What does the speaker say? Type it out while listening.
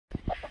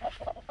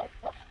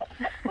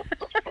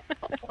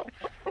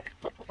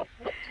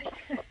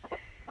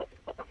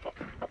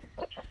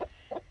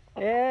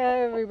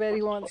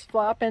everybody wants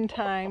flopping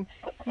time.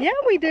 Yeah,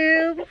 we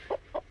do.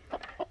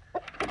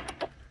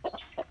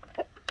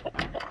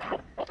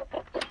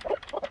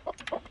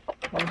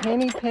 And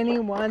Henny Penny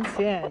wants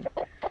in.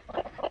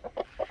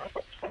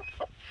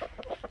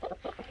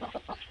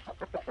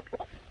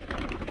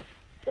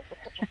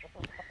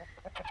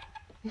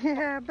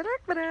 Yeah,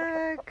 Baduck,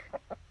 Baduck.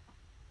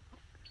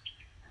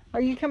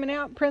 Are you coming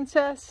out,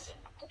 Princess?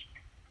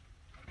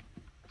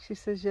 She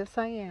says, yes,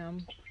 I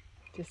am.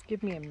 Just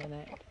give me a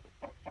minute.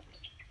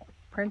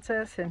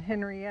 Princess and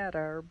Henrietta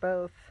are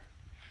both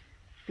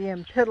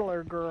being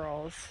piddler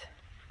girls.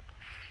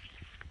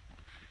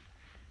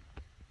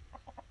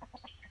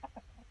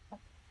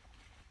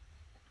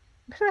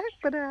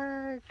 Baduck,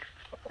 Baduck.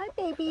 Hi,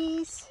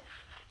 babies.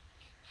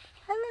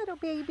 Hi, little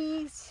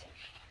babies.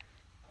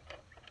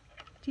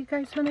 Do you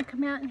guys want to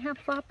come out and have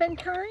flopping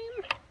time?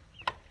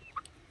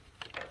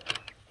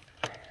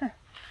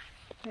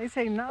 They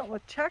say not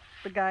with Chuck,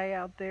 the guy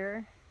out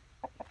there.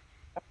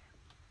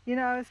 You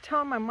know, I was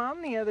telling my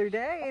mom the other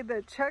day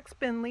that Chuck's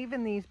been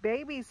leaving these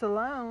babies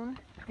alone,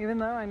 even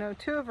though I know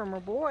 2 of them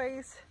are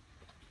boys,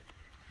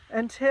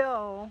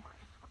 until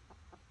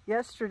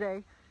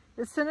yesterday.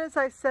 As soon as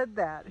I said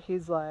that,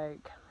 he's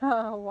like,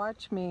 oh,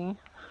 watch me.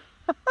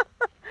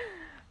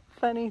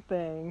 Funny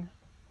thing.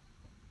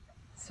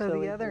 So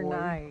the other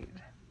night,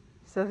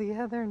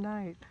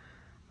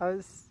 I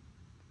was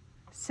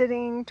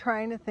sitting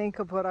trying to think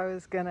of what I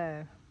was going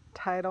to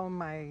title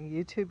my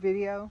YouTube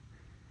video.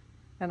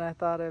 And I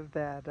thought of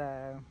that,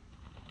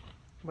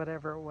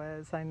 whatever it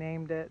was, I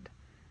named it.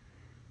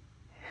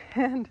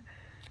 And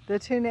the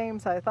 2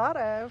 names I thought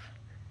of,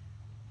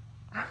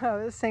 I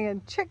was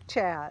singing Chick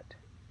Chat.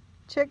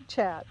 Chick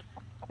Chat.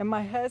 And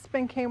my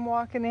husband came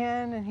walking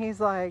in and he's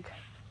like,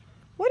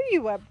 what are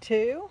you up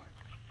to?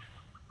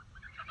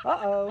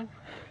 Uh-oh.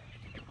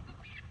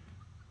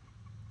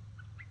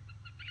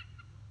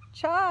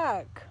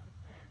 Chuck.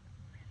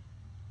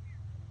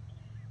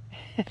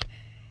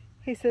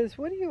 He says,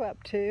 what are you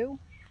up to?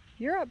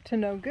 You're up to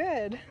no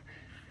good.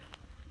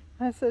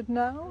 I said,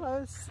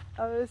 no,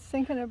 I was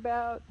thinking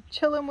about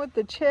chilling with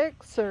the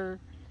chicks or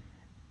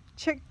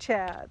Chick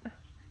Chat.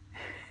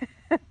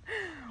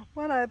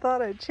 When I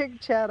thought of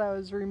Chick Chat, I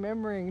was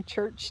remembering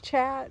Church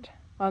Chat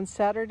on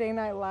Saturday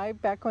Night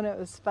Live back when it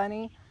was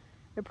funny.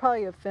 It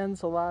probably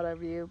offends a lot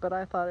of you, but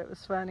I thought it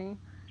was funny.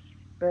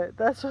 But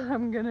that's what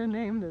I'm going to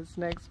name this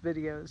next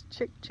video, is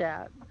Chick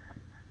Chat.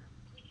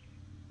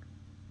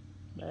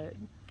 But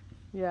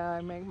yeah,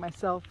 I make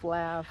myself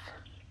laugh.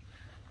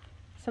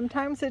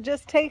 Sometimes it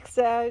just takes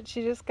that.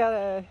 You just got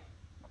to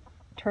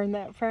turn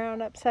that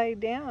frown upside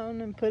down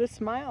and put a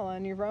smile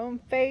on your own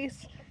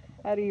face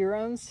out of your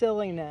own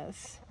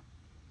silliness.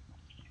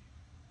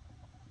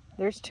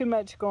 There's too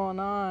much going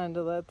on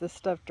to let this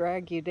stuff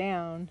drag you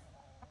down.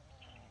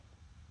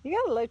 You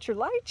gotta let your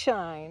light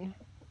shine.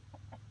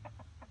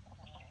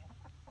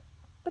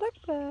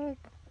 Baduck, Baduck.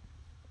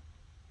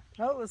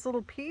 Oh, it was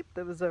Little Peep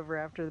that was over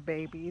after the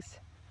babies.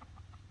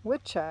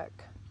 Woodchuck.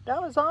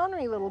 That was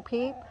ornery Little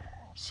Peep.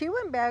 She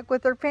went back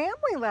with her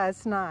family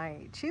last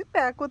night. She's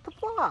back with the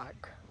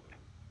flock.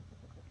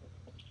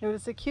 It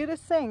was the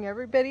cutest thing.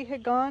 Everybody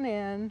had gone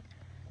in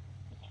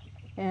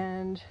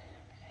and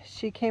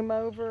she came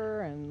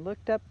over and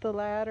looked up the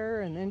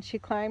ladder and then she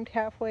climbed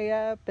halfway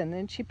up and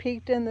then she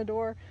peeked in the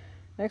door.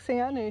 Next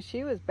thing I knew,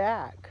 she was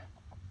back.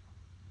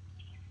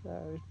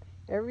 So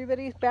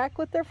everybody's back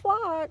with their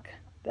flock.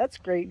 That's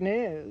great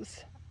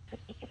news.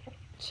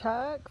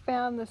 Chuck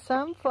found the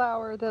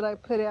sunflower that I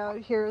put out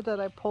here that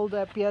I pulled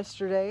up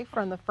yesterday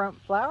from the front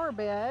flower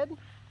bed.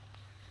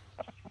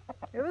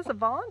 It was a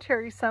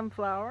voluntary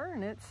sunflower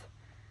and it's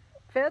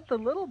fed the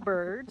little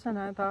birds, and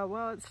I thought,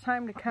 well, it's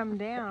time to come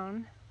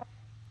down.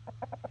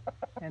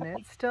 And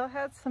it still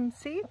has some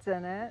seeds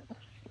in it.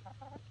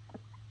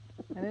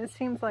 And it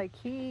seems like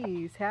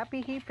he's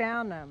happy he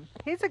found them.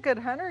 He's a good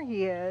hunter,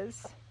 he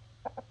is.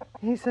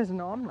 He says,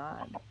 no, I'm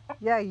not.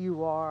 Yeah,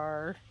 you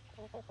are.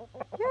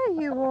 Yeah,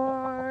 you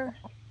are.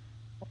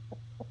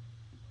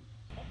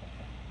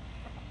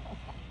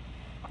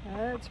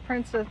 That's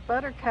Princess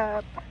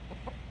Buttercup.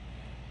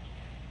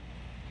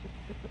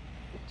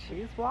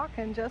 She's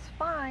walking just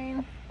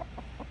fine.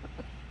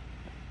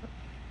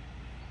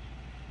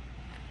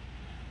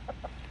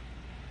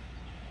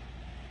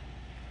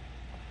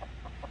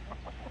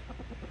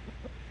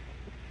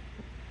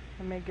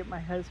 I may get my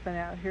husband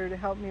out here to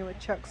help me with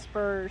Chuck's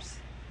spurs.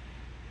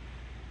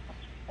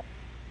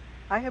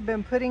 I have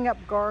been putting up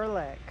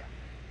garlic.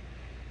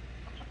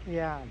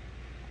 Yeah.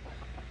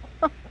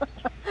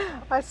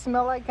 I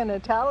smell like an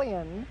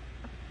Italian.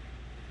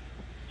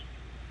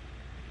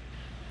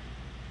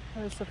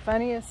 It was the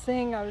funniest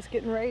thing. I was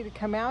getting ready to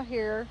come out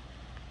here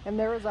and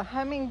there was a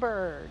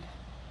hummingbird.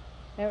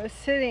 And it was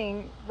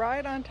sitting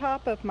right on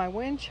top of my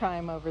wind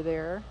chime over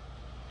there.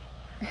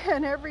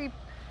 And every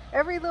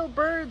little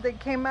bird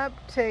that came up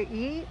to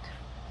eat,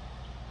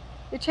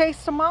 it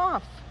chased them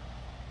off.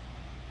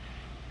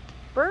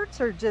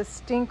 Birds are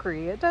just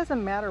stinkery. It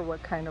doesn't matter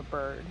what kind of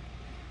bird.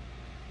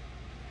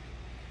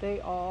 They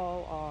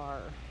all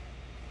are.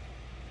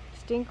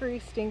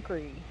 stinkery,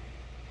 stinkery.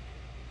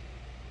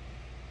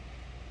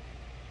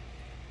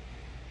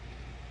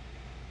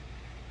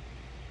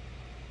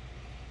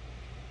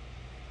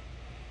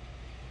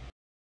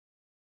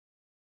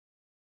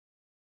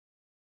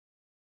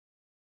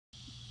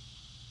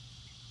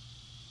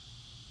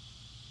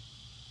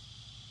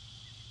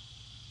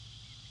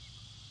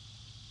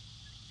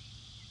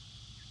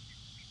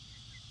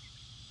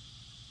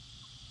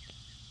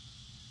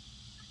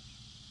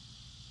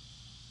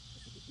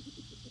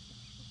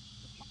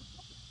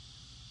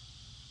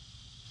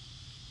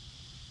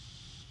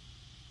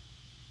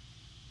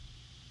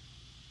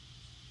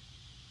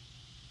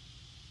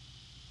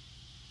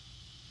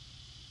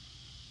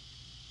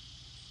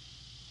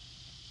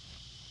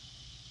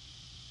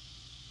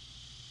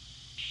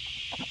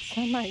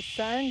 So my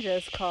son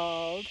just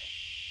called.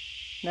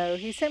 No,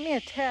 he sent me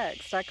a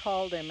text. I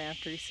called him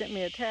after he sent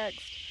me a text.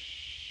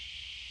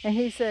 And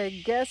he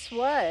said, guess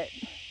what?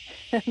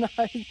 And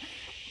I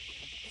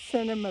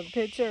sent him a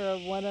picture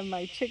of one of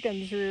my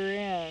chicken's rear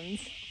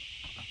ends.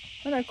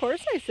 And of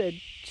course I said,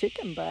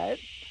 chicken butt.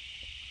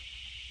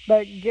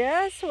 But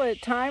guess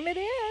what time it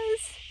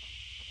is?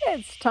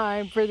 It's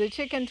time for the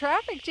chicken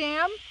traffic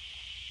jam.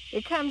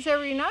 It comes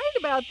every night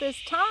about this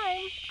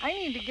time. I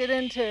need to get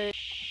into...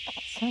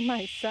 So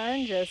my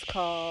son just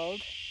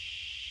called.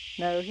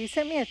 No, he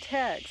sent me a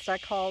text. I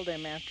called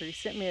him after he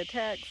sent me a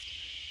text.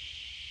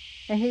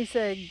 And he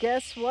said,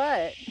 guess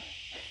what?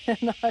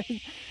 And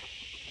I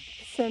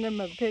sent him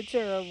a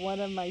picture of one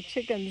of my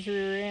chicken's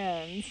rear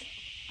ends.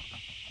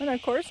 And of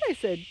course I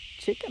said,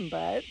 chicken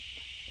butt.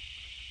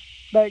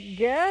 But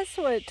guess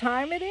what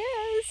time it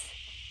is?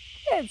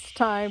 It's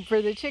time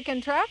for the chicken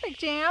traffic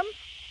jam.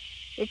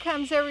 It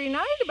comes every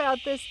night about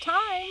this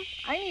time.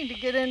 I need to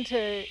get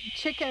into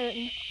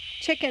chicken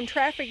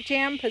traffic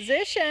jam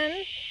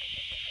position.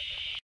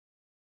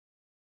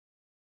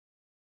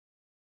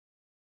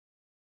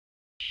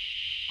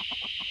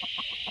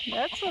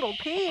 That's Little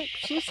Peep.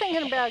 She's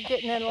thinking about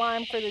getting in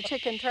line for the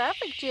chicken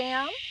traffic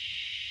jam.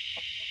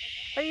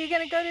 Are you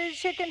going to go to the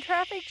chicken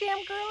traffic jam,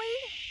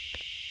 girlie?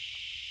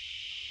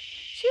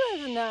 She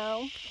doesn't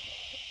know.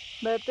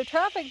 But the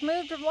traffic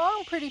moved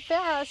along pretty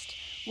fast.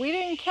 We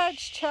didn't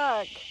catch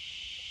Chuck.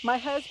 My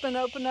husband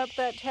opened up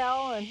that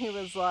towel and he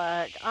was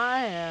like,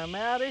 I am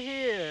out of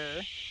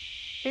here.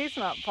 He's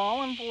not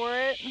falling for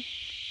it.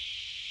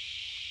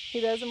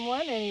 He doesn't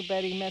want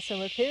anybody messing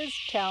with his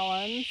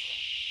talons.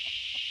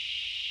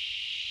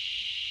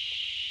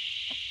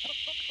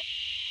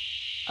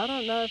 I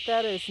don't know if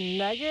that is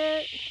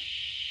Nugget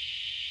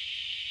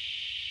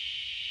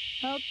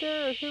out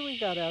there or who we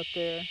got out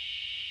there.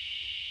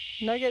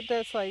 Nugget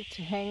does like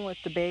to hang with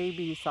the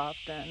babies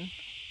often.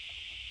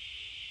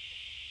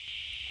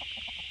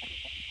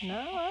 No,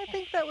 I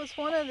think that was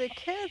one of the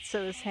kids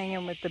that was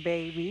hanging with the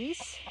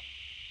babies.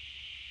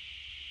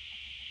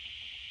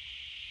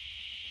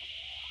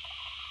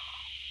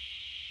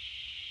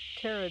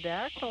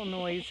 Pterodactyl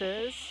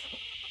noises.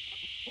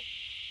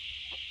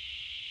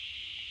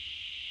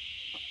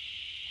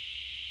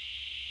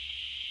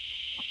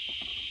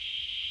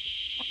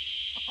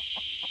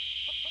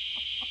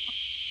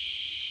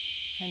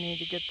 I need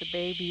to get the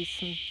babies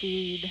some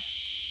feed.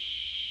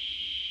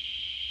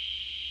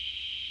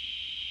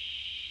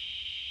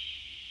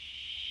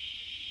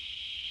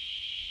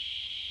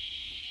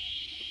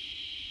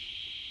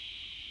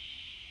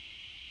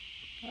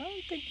 I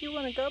don't think you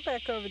want to go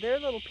back over there,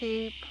 Little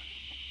Peep.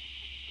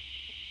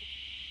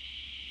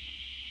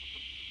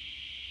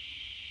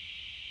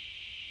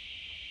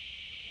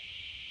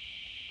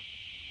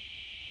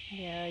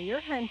 Yeah,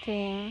 you're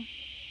hunting.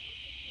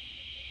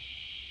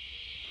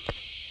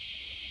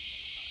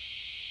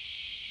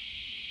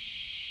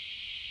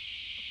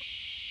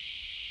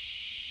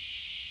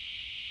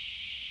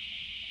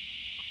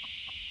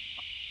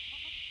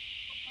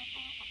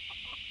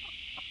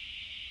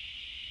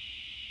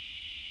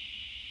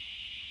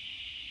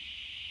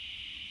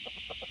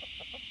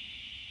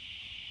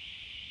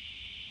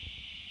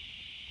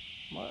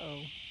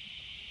 Uh-oh.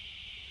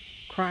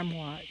 Crime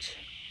Watch.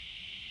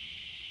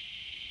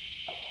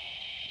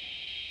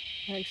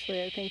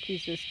 Actually, I think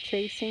he's just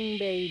chasing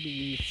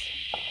babies.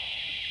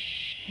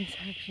 He's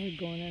actually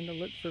going in to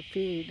look for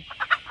feed.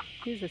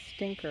 He's a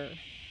stinker.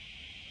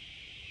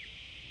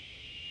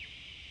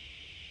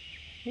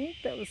 I think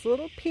that was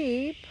Little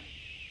Peep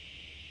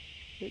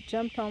that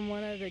jumped on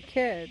one of the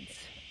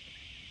kids.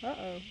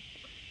 Uh-oh.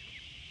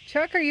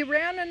 Chuck, are you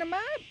rounding them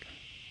up?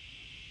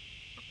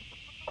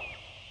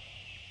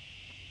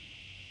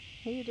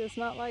 He does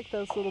not like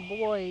those little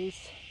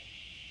boys.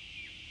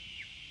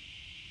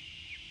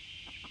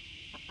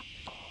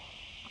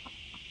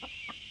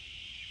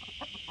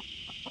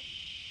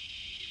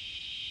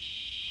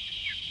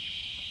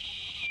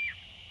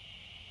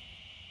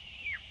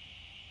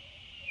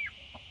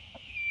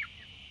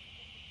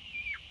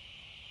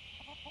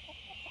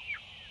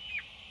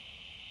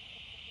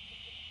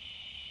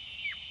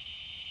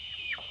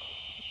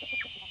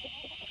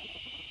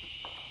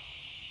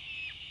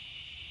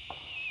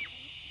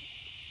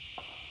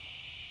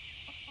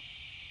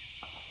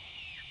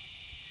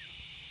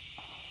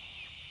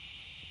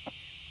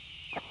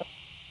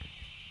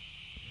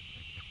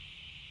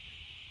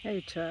 Hey,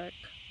 Chuck.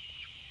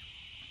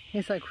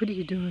 He's like, what are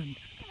you doing?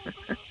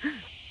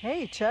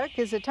 Hey, Chuck,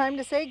 is it time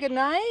to say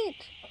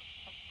goodnight?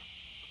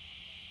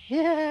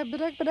 Yeah,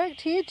 Baduck, Baduck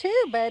to you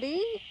too,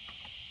 buddy.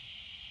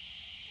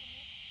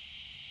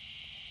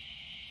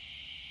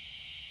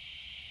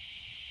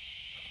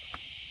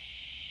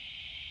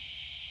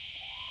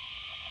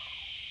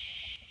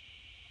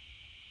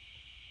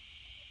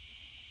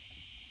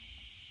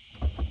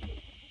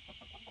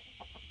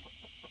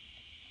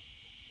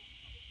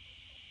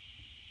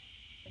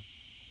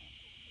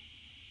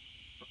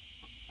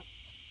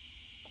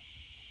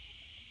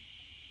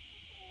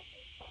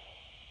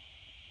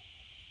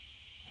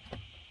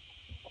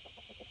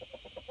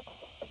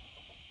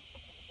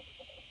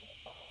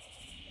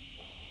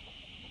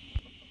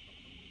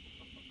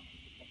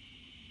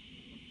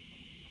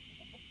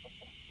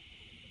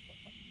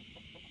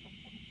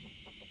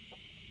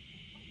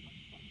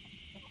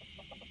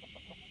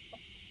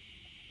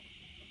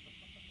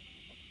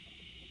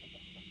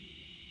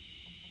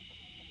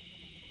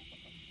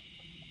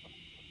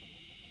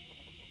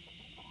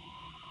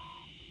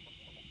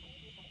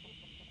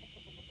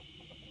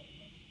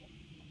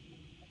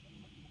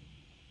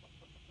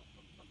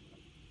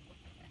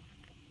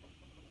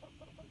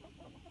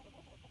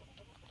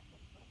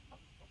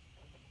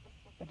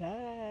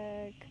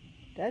 Baduck.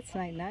 That's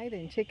night-night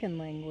in chicken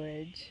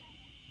language.